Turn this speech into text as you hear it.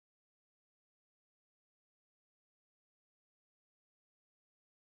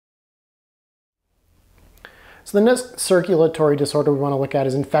So the next circulatory disorder we want to look at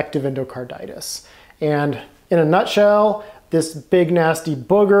is infective endocarditis. And in a nutshell, this big nasty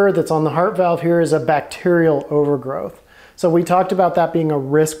booger that's on the heart valve here is a bacterial overgrowth. So we talked about that being a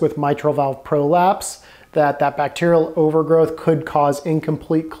risk with mitral valve prolapse, that bacterial overgrowth could cause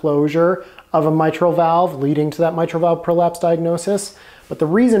incomplete closure of a mitral valve, leading to that mitral valve prolapse diagnosis. But the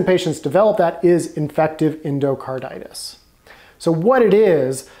reason patients develop that is infective endocarditis. So what it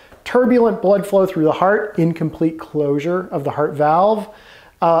is, turbulent blood flow through the heart, incomplete closure of the heart valve,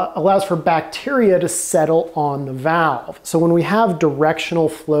 allows for bacteria to settle on the valve. So when we have directional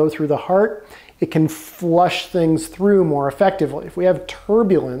flow through the heart, it can flush things through more effectively. If we have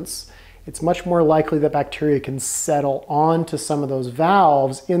turbulence, it's much more likely that bacteria can settle onto some of those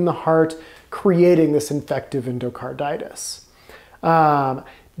valves in the heart, creating this infective endocarditis.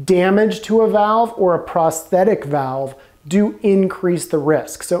 Damage to a valve or a prosthetic valve do increase the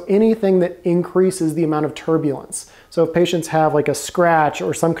risk. So anything that increases the amount of turbulence. So if patients have like a scratch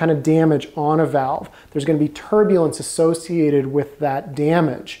or some kind of damage on a valve, there's going to be turbulence associated with that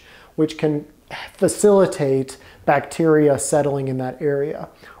damage, which can facilitate bacteria settling in that area.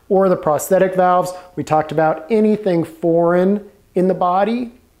 Or the prosthetic valves, we talked about anything foreign in the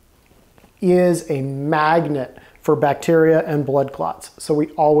body is a magnet for bacteria and blood clots. So we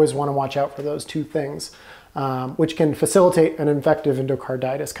always want to watch out for those two things, which can facilitate an infective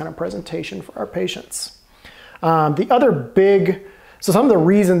endocarditis kind of presentation for our patients. The other big, so some of the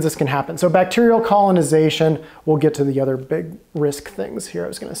reasons this can happen. So bacterial colonization, we'll get to the other big risk things here I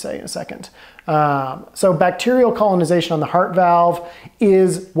was going to say in a second. So bacterial colonization on the heart valve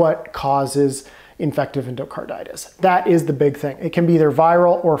is what causes infective endocarditis. That is the big thing. It can be either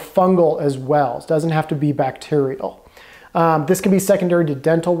viral or fungal as well. It doesn't have to be bacterial. This can be secondary to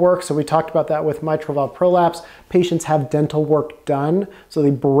dental work. So we talked about that with mitral valve prolapse. Patients have dental work done, so they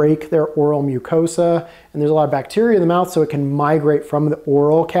break their oral mucosa, and there's a lot of bacteria in the mouth, so it can migrate from the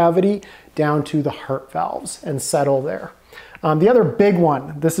oral cavity down to the heart valves and settle there. The other big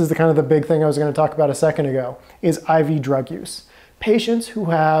one, this is the kind of the big thing I was going to talk about a second ago, is IV drug use. Patients who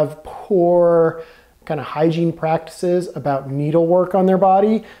have poor kind of hygiene practices about needlework on their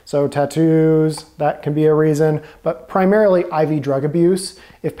body, so tattoos, that can be a reason, but primarily IV drug abuse.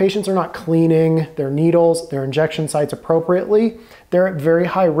 If patients are not cleaning their needles, their injection sites appropriately, they're at very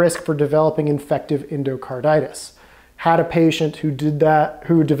high risk for developing infective endocarditis. Had a patient who did that,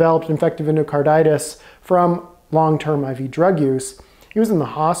 who developed infective endocarditis from long-term IV drug use. He was in the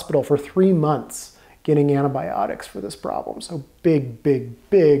hospital for 3 months getting antibiotics for this problem. So big, big,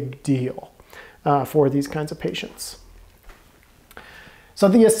 big deal for these kinds of patients. So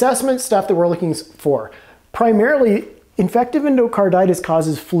the assessment stuff that we're looking for, primarily infective endocarditis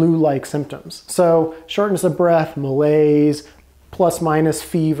causes flu-like symptoms. So shortness of breath, malaise, plus minus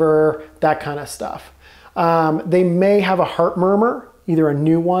fever, that kind of stuff. They may have a heart murmur, either a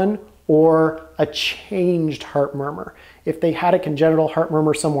new one or a changed heart murmur. If they had a congenital heart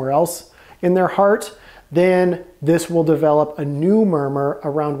murmur somewhere else in their heart, then this will develop a new murmur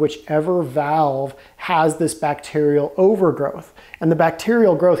around whichever valve has this bacterial overgrowth. And the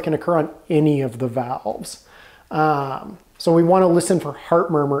bacterial growth can occur on any of the valves. So we want to listen for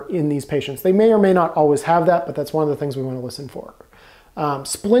heart murmur in these patients. They may or may not always have that, but that's one of the things we want to listen for.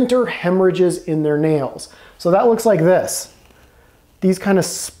 Splinter hemorrhages in their nails. So that looks like this. These kind of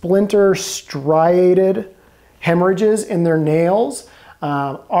splinter striated hemorrhages in their nails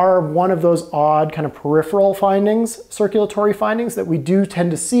are one of those odd kind of peripheral findings, circulatory findings that we do tend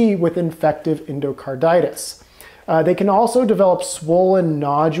to see with infective endocarditis. They can also develop swollen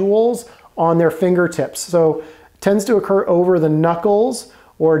nodules on their fingertips. So it tends to occur over the knuckles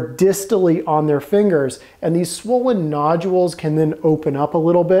or distally on their fingers. And these swollen nodules can then open up a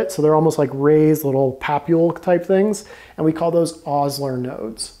little bit. So they're almost like raised little papule type things. And we call those Osler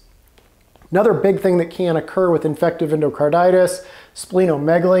nodes. Another big thing that can occur with infective endocarditis,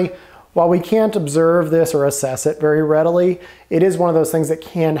 splenomegaly. While we can't observe this or assess it very readily, it is one of those things that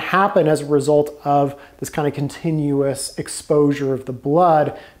can happen as a result of this kind of continuous exposure of the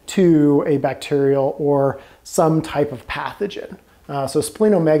blood to a bacterial or some type of pathogen. So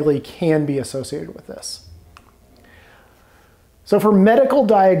splenomegaly can be associated with this. So for medical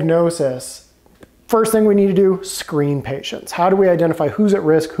diagnosis, first thing we need to do, screen patients. How do we identify who's at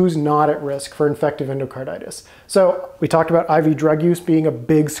risk, who's not at risk for infective endocarditis? So we talked about IV drug use being a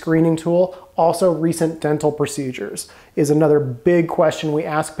big screening tool. Also, recent dental procedures is another big question we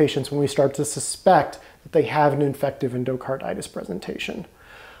ask patients when we start to suspect that they have an infective endocarditis presentation.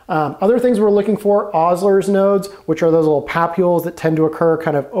 Other things we're looking for, Osler's nodes, which are those little papules that tend to occur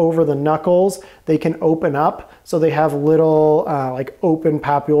kind of over the knuckles. They can open up, so they have little like open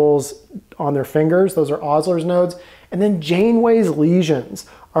papules on their fingers. Those are Osler's nodes. And then Janeway's lesions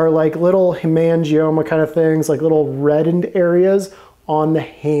are like little hemangioma kind of things, like little reddened areas on the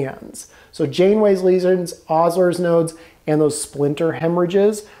hands. So Janeway's lesions, Osler's nodes, and those splinter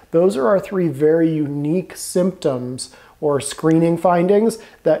hemorrhages, those are our three very unique symptoms or screening findings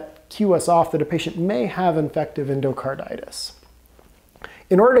that cue us off that a patient may have infective endocarditis.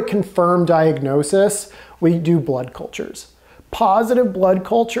 In order to confirm diagnosis, we do blood cultures. Positive blood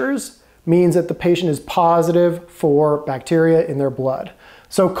cultures means that the patient is positive for bacteria in their blood.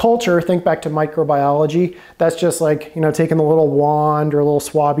 So culture, think back to microbiology, that's just like, taking a little wand or a little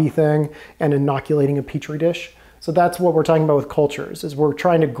swabby thing and inoculating a petri dish. So that's what we're talking about with cultures, is we're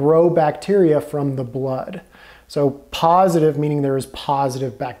trying to grow bacteria from the blood. So positive, meaning there is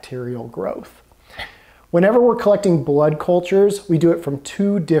positive bacterial growth. Whenever we're collecting blood cultures, we do it from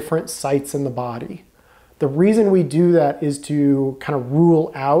 2 different sites in the body. The reason we do that is to kind of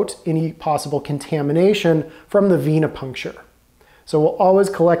rule out any possible contamination from the venipuncture. So we'll always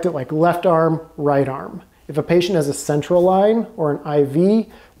collect it like left arm, right arm. If a patient has a central line or an IV,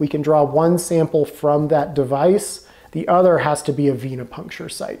 we can draw one sample from that device. The other has to be a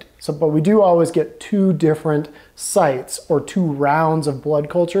venipuncture site. But we do always get 2 different sites or 2 rounds of blood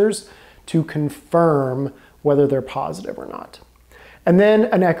cultures to confirm whether they're positive or not. And then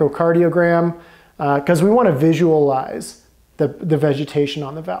an echocardiogram, because we want to visualize the vegetation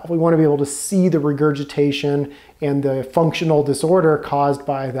on the valve. We want to be able to see the regurgitation and the functional disorder caused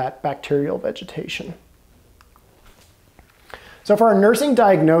by that bacterial vegetation. So for our nursing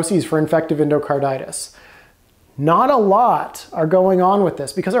diagnoses for infective endocarditis, not a lot are going on with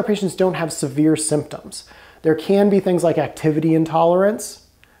this because our patients don't have severe symptoms. There can be things like activity intolerance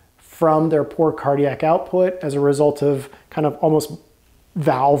from their poor cardiac output as a result of kind of almost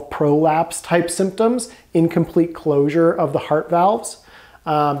valve prolapse type symptoms, incomplete closure of the heart valves.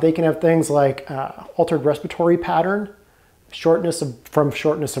 They can have things like altered respiratory pattern, shortness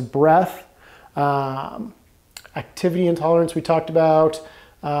of breath, activity intolerance we talked about,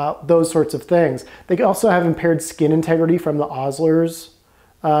 those sorts of things. They can also have impaired skin integrity from the Osler's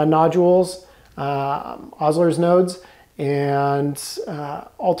nodules, Osler's nodes, and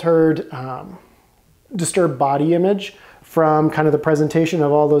altered disturbed body image from kind of the presentation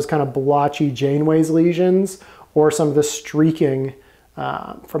of all those kind of blotchy Janeway's lesions or some of the streaking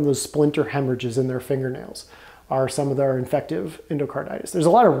from those splinter hemorrhages in their fingernails are some of their infective endocarditis. There's a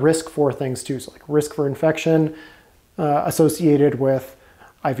lot of risk for things too, so like risk for infection associated with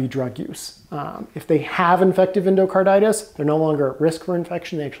IV drug use. If they have infective endocarditis, they're no longer at risk for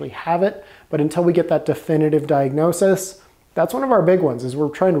infection, they actually have it, but until we get that definitive diagnosis, that's one of our big ones, is we're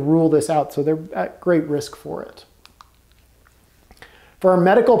trying to rule this out, so they're at great risk for it. For our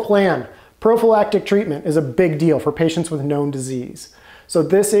medical plan, prophylactic treatment is a big deal for patients with known disease. So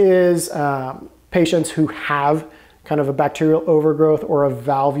this is patients who have kind of a bacterial overgrowth or a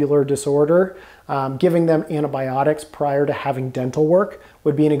valvular disorder. Giving them antibiotics prior to having dental work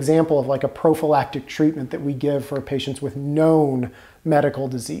would be an example of like a prophylactic treatment that we give for patients with known medical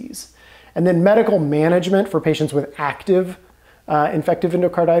disease. And then medical management for patients with active infective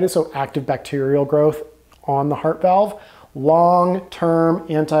endocarditis, so active bacterial growth on the heart valve. Long-term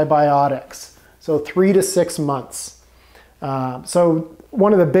antibiotics, so 3 to 6 months. So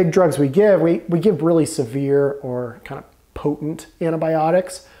one of the big drugs we give really severe or kind of potent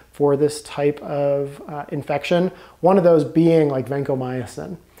antibiotics for this type of infection. One of those being like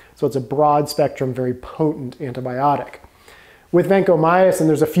vancomycin. So it's a broad spectrum, very potent antibiotic. With vancomycin,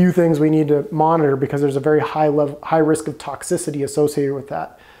 there's a few things we need to monitor because there's a very high risk of toxicity associated with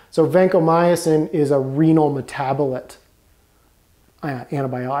that. So vancomycin is a renal metabolite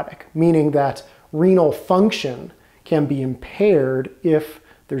antibiotic, meaning that renal function can be impaired if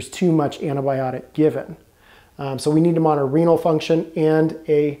there's too much antibiotic given. So we need to monitor renal function and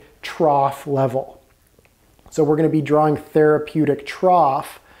a trough level. So we're going to be drawing therapeutic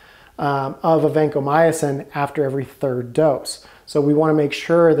trough of a vancomycin after every 3rd dose. So we want to make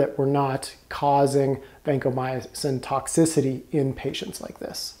sure that we're not causing vancomycin toxicity in patients like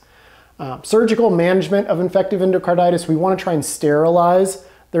this. Surgical management of infective endocarditis, we want to try and sterilize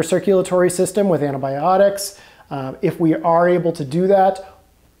their circulatory system with antibiotics. If we are able to do that,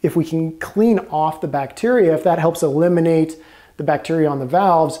 if we can clean off the bacteria, if that helps eliminate the bacteria on the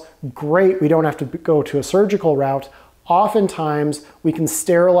valves, great, we don't have to go to a surgical route. Oftentimes, we can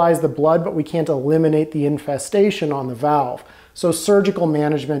sterilize the blood, but we can't eliminate the infestation on the valve. So surgical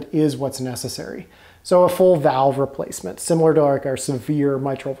management is what's necessary. So a full valve replacement, similar to like our severe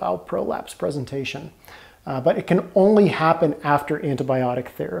mitral valve prolapse presentation. But it can only happen after antibiotic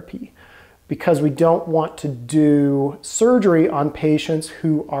therapy because we don't want to do surgery on patients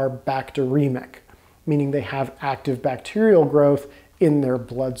who are bacteremic, meaning they have active bacterial growth in their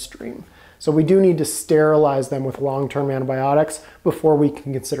bloodstream. So we do need to sterilize them with long-term antibiotics before we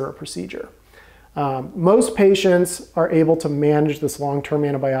can consider a procedure. Most patients are able to manage this long-term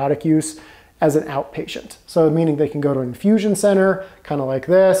antibiotic use as an outpatient. So meaning they can go to an infusion center, kind of like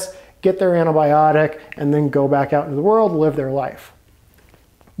this, get their antibiotic, and then go back out into the world, live their life.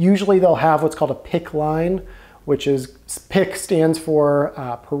 Usually they'll have what's called a PICC line, which is, PICC stands for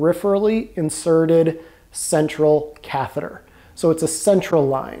peripherally inserted central catheter. So it's a central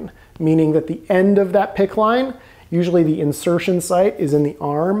line, meaning that the end of that PICC line, usually the insertion site is in the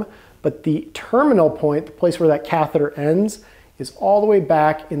arm, but the terminal point, the place where that catheter ends, is all the way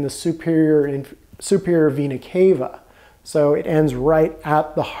back in the superior vena cava. So it ends right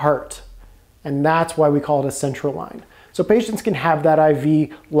at the heart. And that's why we call it a central line. So patients can have that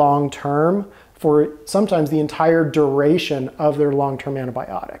IV long-term for sometimes the entire duration of their long-term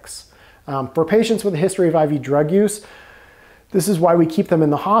antibiotics. For patients with a history of IV drug use, this is why we keep them in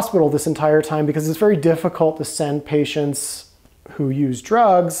the hospital this entire time, because it's very difficult to send patients who use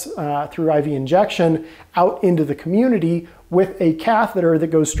drugs through IV injection out into the community with a catheter that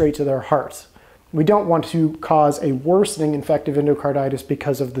goes straight to their heart. We don't want to cause a worsening infective endocarditis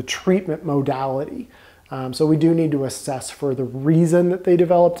because of the treatment modality. So we do need to assess for the reason that they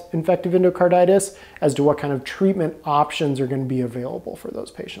developed infective endocarditis as to what kind of treatment options are going to be available for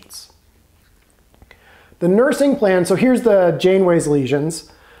those patients. The nursing plan, so here's the Janeway's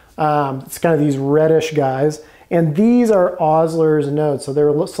lesions. It's kind of these reddish guys. And these are Osler's nodes. So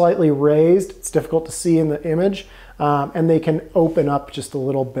they're slightly raised. It's difficult to see in the image. And they can open up just a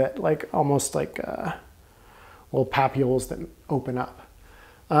little bit, like almost like little papules that open up.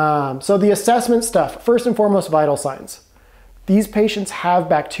 So the assessment stuff, first and foremost, vital signs. These patients have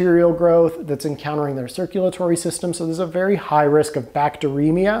bacterial growth that's encountering their circulatory system. So there's a very high risk of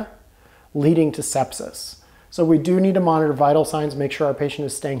bacteremia leading to sepsis. So we do need to monitor vital signs, make sure our patient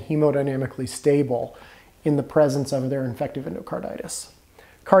is staying hemodynamically stable in the presence of their infective endocarditis.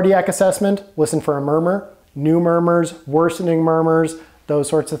 Cardiac assessment, listen for a murmur, new murmurs, worsening murmurs, those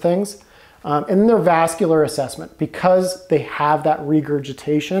sorts of things. And then their vascular assessment. Because they have that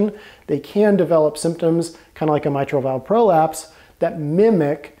regurgitation, they can develop symptoms, kind of like a mitral valve prolapse, that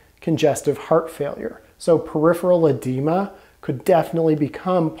mimic congestive heart failure. So peripheral edema could definitely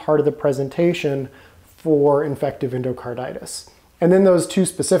become part of the presentation for infective endocarditis. And then those two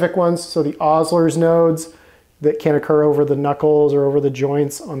specific ones, so the Osler's nodes that can occur over the knuckles or over the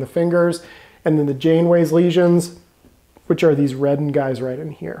joints on the fingers, and then the Janeway's lesions, which are these reddened guys right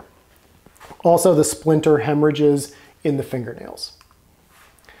in here. Also the splinter hemorrhages in the fingernails.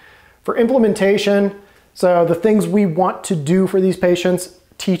 For implementation, so the things we want to do for these patients,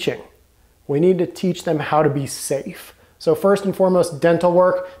 teaching. We need to teach them how to be safe. So first and foremost, dental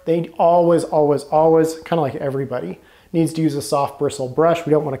work, they always, kind of like everybody, needs to use a soft bristle brush. We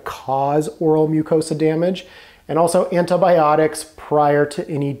don't want to cause oral mucosa damage. And also antibiotics prior to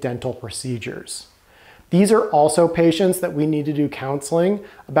any dental procedures. These are also patients that we need to do counseling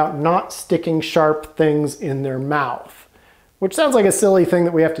about not sticking sharp things in their mouth, which sounds like a silly thing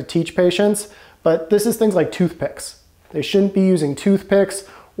that we have to teach patients, but this is things like toothpicks. They shouldn't be using toothpicks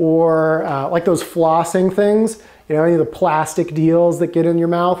or like those flossing things, you know, any of the plastic deals that get in your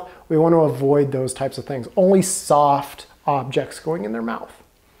mouth. We want to avoid those types of things. Only soft objects going in their mouth.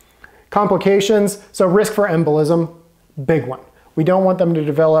 Complications, so risk for embolism, big one. We don't want them to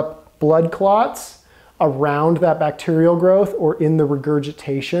develop blood clots around that bacterial growth or in the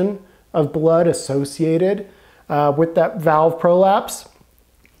regurgitation of blood associated with that valve prolapse.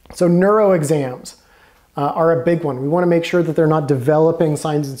 So neuro exams are a big one. We want to make sure that they're not developing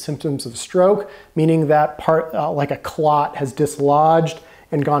signs and symptoms of stroke, meaning that part like a clot has dislodged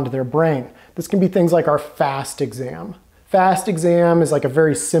and gone to their brain. This can be things like our FAST exam. FAST exam is like a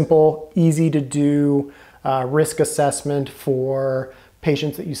very simple, easy to do risk assessment for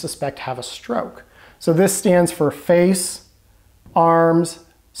patients that you suspect have a stroke. So this stands for face, arms,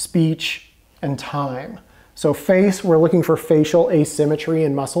 speech, and time. So face, we're looking for facial asymmetry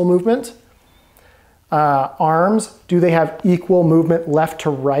and muscle movement. Arms, do they have equal movement left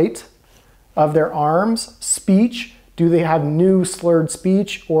to right of their arms? Speech, do they have new slurred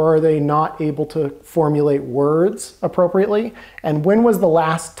speech or are they not able to formulate words appropriately? And when was the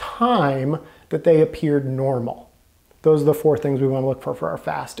last time that they appeared normal? Those are the four things we want to look for our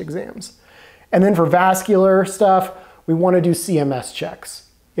FAST exams. And then for vascular stuff, we want to do CMS checks.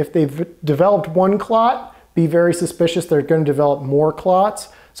 If they've developed one clot, be very suspicious they're going to develop more clots.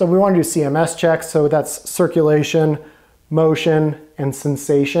 So we want to do CMS checks. So that's circulation, motion, and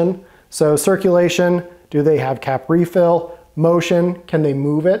sensation. So circulation, do they have cap refill? Motion, can they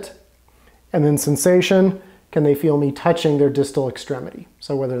move it? And then sensation, can they feel me touching their distal extremity?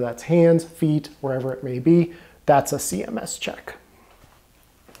 So whether that's hands, feet, wherever it may be, that's a CMS check.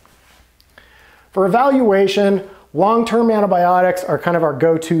 For evaluation, long-term antibiotics are kind of our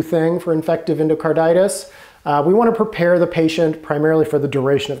go-to thing for infective endocarditis. We want to prepare the patient primarily for the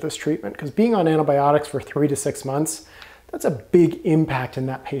duration of this treatment, because being on antibiotics for 3 to 6 months, that's a big impact in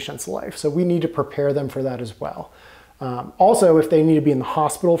that patient's life. So we need to prepare them for that as well. Also, if they need to be in the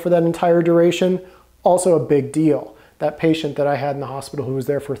hospital for that entire duration, also a big deal. That patient that I had in the hospital who was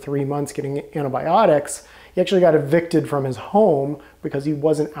there for 3 months getting antibiotics, he actually got evicted from his home because he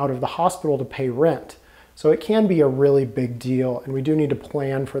wasn't out of the hospital to pay rent. So it can be a really big deal, and we do need to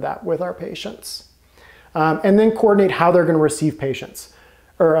plan for that with our patients. And then coordinate how they're going to receive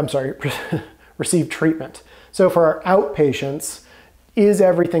receive treatment. So for our outpatients, is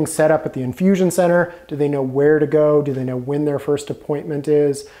everything set up at the infusion center? Do they know where to go? Do they know when their first appointment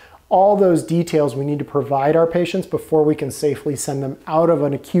is? All those details we need to provide our patients before we can safely send them out of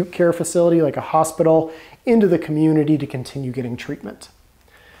an acute care facility like a hospital into the community to continue getting treatment.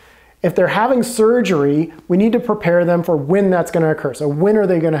 If they're having surgery, we need to prepare them for when that's going to occur. So when are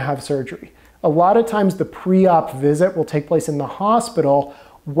they going to have surgery? A lot of times the pre-op visit will take place in the hospital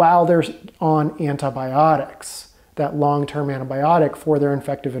while they're on antibiotics, that long-term antibiotic for their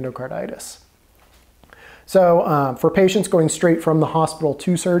infective endocarditis. So for patients going straight from the hospital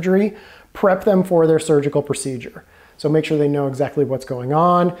to surgery, prep them for their surgical procedure. So make sure they know exactly what's going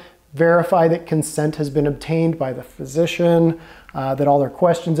on, verify that consent has been obtained by the physician, that all their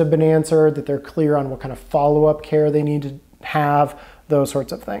questions have been answered, that they're clear on what kind of follow-up care they need to have, those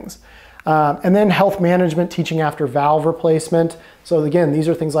sorts of things. And then health management, teaching after valve replacement. So again, these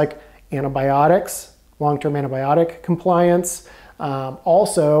are things like antibiotics, long-term antibiotic compliance,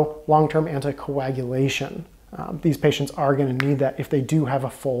 also long-term anticoagulation. These patients are going to need that if they do have a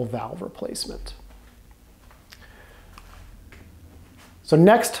full valve replacement. So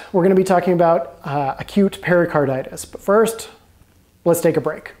next, we're going to be talking about acute pericarditis. But first, let's take a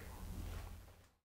break.